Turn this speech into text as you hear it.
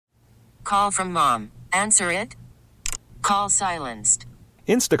call from mom. Answer it. Call silenced.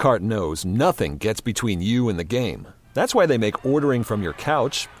 Instacart knows nothing gets between you and the game. That's why they make ordering from your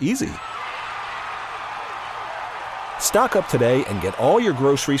couch easy. Stock up today and get all your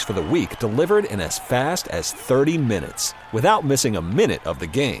groceries for the week delivered in as fast as 30 minutes without missing a minute of the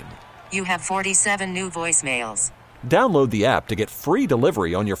game. You have 47 new voicemails. Download the app to get free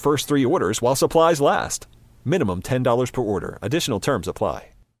delivery on your first 3 orders while supplies last. Minimum $10 per order. Additional terms apply.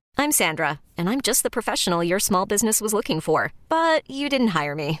 I'm Sandra, and I'm just the professional your small business was looking for. But you didn't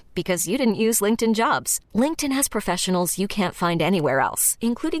hire me because you didn't use LinkedIn Jobs. LinkedIn has professionals you can't find anywhere else,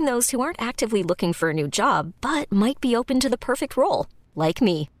 including those who aren't actively looking for a new job, but might be open to the perfect role, like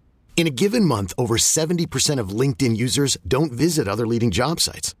me. In a given month, over 70% of LinkedIn users don't visit other leading job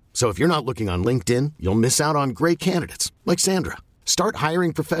sites. So if you're not looking on LinkedIn, you'll miss out on great candidates like Sandra. Start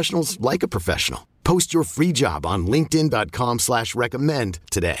hiring professionals like a professional. Post your free job on linkedin.com/recommend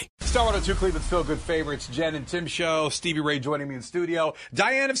today. Star 102 Cleveland's Feel Good favorites, Jen and Tim show. Stevie Ray joining me in the studio.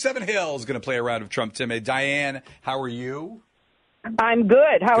 Diane of Seven Hills going to play a round of Trump Timmy. Diane, how are you? I'm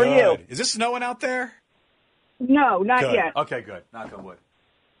good. How are you? Is it snowing out there? No, not Good. yet. Okay, good. Knock on wood.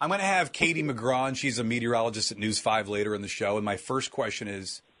 I'm going to have Katie McGraw, and she's a meteorologist at News 5 later in the show. And my first question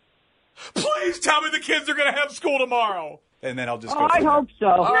is, please tell me the kids are going to have school tomorrow. And then I'll just go. I hope so.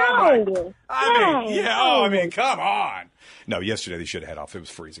 No. I mean, come on. No, yesterday they should have had off. It was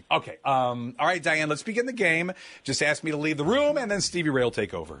freezing. Okay. All right, Diane, let's begin the game. Just ask me to leave the room, and then Stevie Ray will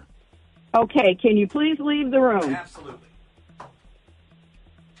take over. Okay, can you please leave the room? Absolutely.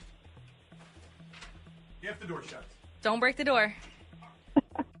 If the door shuts. Don't break the door.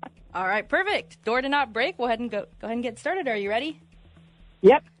 All right, perfect. Door did not break. Go ahead and get started. Are you ready?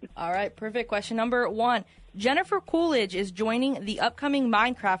 Yep. All right, perfect. Question number 1. Jennifer Coolidge is joining the upcoming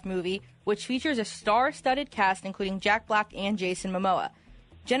Minecraft movie, which features a star-studded cast including Jack Black and Jason Momoa.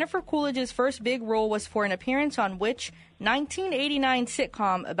 Jennifer Coolidge's first big role was for an appearance on which 1989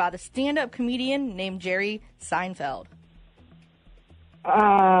 sitcom about a stand-up comedian named Jerry Seinfeld?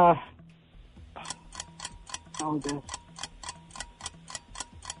 Oh, God.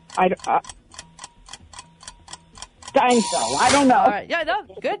 Seinfeld. I don't know. All right. Yeah, no,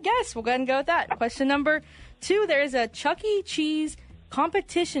 good guess. We'll go ahead and go with that. Question number 2. There is a Chuck E. Cheese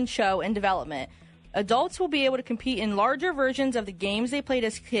competition show in development. Adults will be able to compete in larger versions of the games they played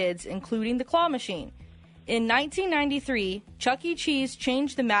as kids, including the claw machine. In 1993, Chuck E. Cheese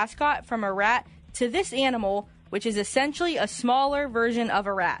changed the mascot from a rat to this animal, which is essentially a smaller version of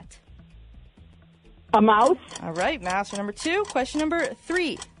a rat. A mouse? All right, mouse for number 2. Question number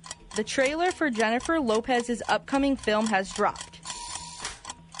 3. The trailer for Jennifer Lopez's upcoming film has dropped.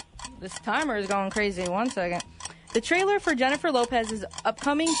 This timer is going crazy. 1 second. The trailer for Jennifer Lopez's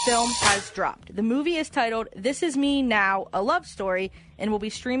upcoming film has dropped. The movie is titled This Is Me Now, A Love Story, and will be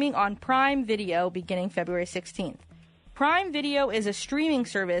streaming on Prime Video beginning February 16th. Prime Video is a streaming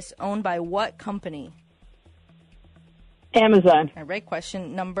service owned by what company? Amazon. All right,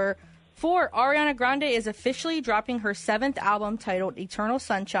 question number 4. Ariana Grande is officially dropping her 7th album titled Eternal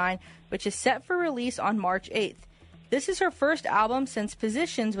Sunshine, which is set for release on March 8th. This is her first album since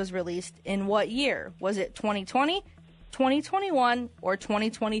Positions was released in what year? Was it 2020, 2021, or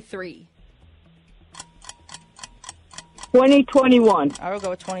 2023? 2021. I will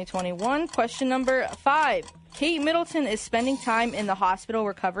go with 2021. Question number 5. Kate Middleton is spending time in the hospital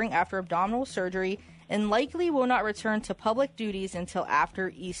recovering after abdominal surgery and likely will not return to public duties until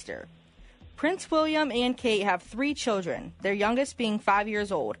after Easter. Prince William and Kate have 3 children, their youngest being 5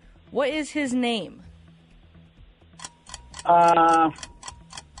 years old. What is his name?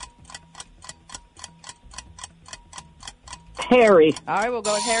 Harry. All right, we'll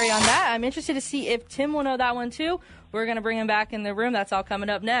go with Harry on that. I'm interested to see if Tim will know that one too. We're going to bring him back in the room. That's all coming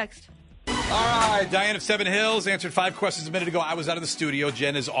up next. All right, Diane of Seven Hills answered 5 questions a minute ago. I was out of the studio.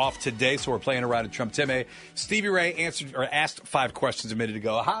 Jen is off today, so we're playing around at Trump Timmy. Stevie Ray asked 5 questions a minute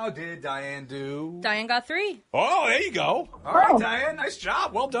ago. How did Diane do? Diane got 3. Oh, there you go. All right, Diane, nice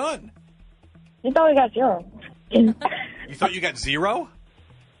job. Well done. You thought we got 0. You thought you got 0?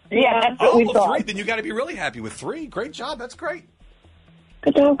 Yeah, that's what we thought. 3. Then you got to be really happy with 3. Great job. That's great.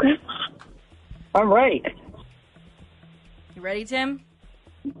 Good job, Grandma. All right. You ready, Tim?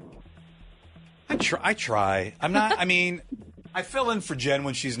 I try. I'm not. I mean, I fill in for Jen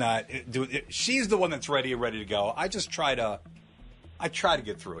when she's not doing. She's the one that's ready to go. I just try to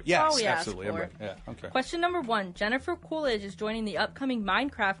get through it. Yes, absolutely. I'm ready. Yeah. Okay. Question number 1. Jennifer Coolidge is joining the upcoming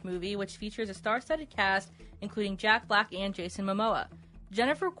Minecraft movie, which features a star-studded cast including Jack Black and Jason Momoa.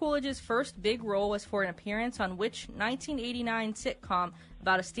 Jennifer Coolidge's first big role was for an appearance on which 1989 sitcom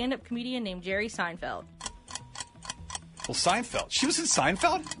about a stand-up comedian named Jerry Seinfeld? Well, Seinfeld. She was in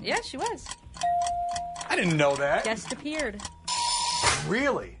Seinfeld? Yeah, she was. I didn't know that. Guest appeared.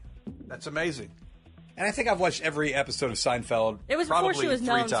 Really? That's amazing. And I think I've watched every episode of Seinfeld. It was before she was 3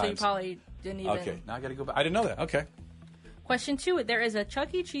 known, times. so you probably didn't even. Okay, now I got to go back. I didn't know that. Okay. Question 2. There is a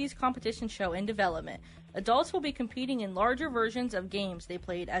Chuck E. Cheese competition show in development. Adults will be competing in larger versions of games they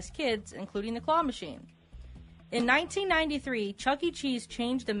played as kids, including the claw machine. In 1993, Chuck E. Cheese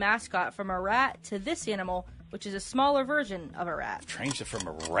changed the mascot from a rat to this animal, which is a smaller version of a rat. Changed it from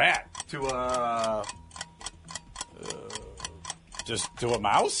a rat to a... just to a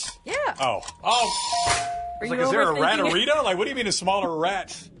mouse? Yeah. Oh. Like, is there a rat-arita? Like, what do you mean a smaller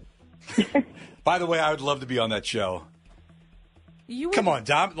rat? By the way, I would love to be on that show. Come on,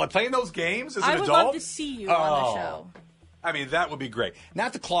 Dom. Like, playing those games as an adult? I would love to see you on the show. I mean, that would be great.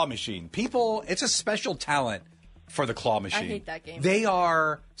 Not the claw machine. People, it's a special talent for the claw machine. I hate that game. They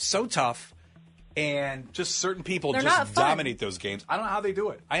are so tough, and just certain people They're just not fun. dominate those games. I don't know how they do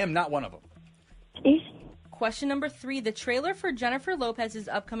it. I am not one of them. Question number 3. The trailer for Jennifer Lopez's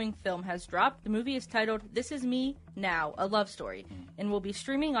upcoming film has dropped. The movie is titled This Is Me Now, A Love Story, and will be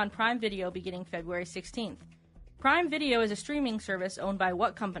streaming on Prime Video beginning February 16th. Prime Video is a streaming service owned by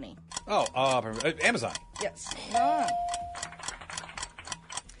what company? Amazon. Yes.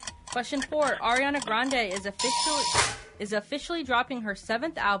 Question 4. Ariana Grande is officially dropping her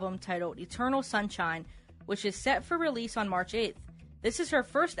 7th album titled Eternal Sunshine, which is set for release on March 8th. This is her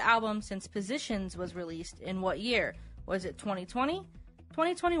first album since Positions was released in what year? Was it 2020,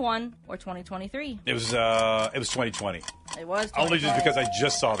 2021, or 2023? It was 2020. It was 2020. Only just because I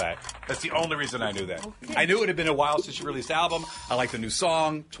just saw that. That's the only reason I knew that. Okay. I knew it had been a while since she released the album. I like the new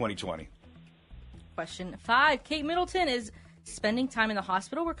song, 2020. Question 5. Kate Middleton is spending time in the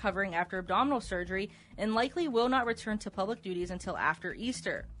hospital recovering after abdominal surgery and likely will not return to public duties until after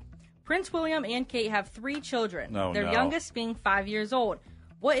Easter. Prince William and Kate have 3 children, their youngest being 5 years old.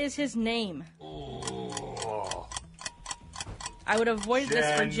 What is his name? Oh. I would avoid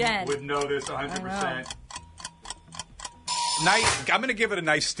this for Jen. Would know this 100%. I'm going to give it a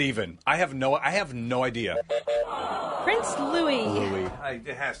nice Steven. I have no idea. Prince Louis.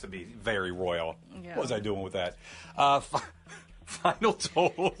 It has to be very royal. Yeah. What was I doing with that? Final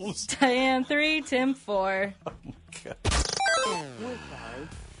totals. Diane 3, Tim 4. Oh, my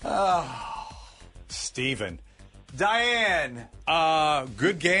God. Steven. Diane,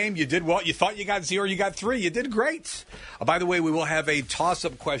 good game. You did well. You thought you got 0, you got 3. You did great. By the way, we will have a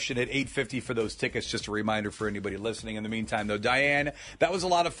toss-up question at 8:50 for those tickets. Just a reminder for anybody listening. In the meantime, though, Diane, that was a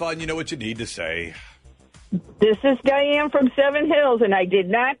lot of fun. You know what you need to say. This is Diane from Seven Hills, and I did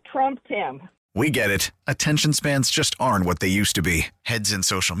not trump Tim. We get it. Attention spans just aren't what they used to be. Heads in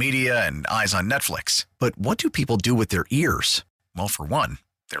social media and eyes on Netflix. But what do people do with their ears? Well, for one,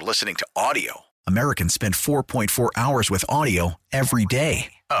 they're listening to audio. Americans spend 4.4 hours with audio every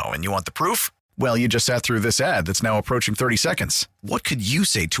day. Oh, and you want the proof? Well, you just sat through this ad that's now approaching 30 seconds. What could you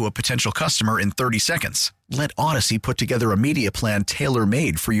say to a potential customer in 30 seconds? Let Odyssey put together a media plan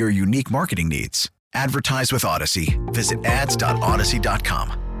tailor-made for your unique marketing needs. Advertise with Odyssey. Visit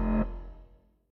ads.odyssey.com.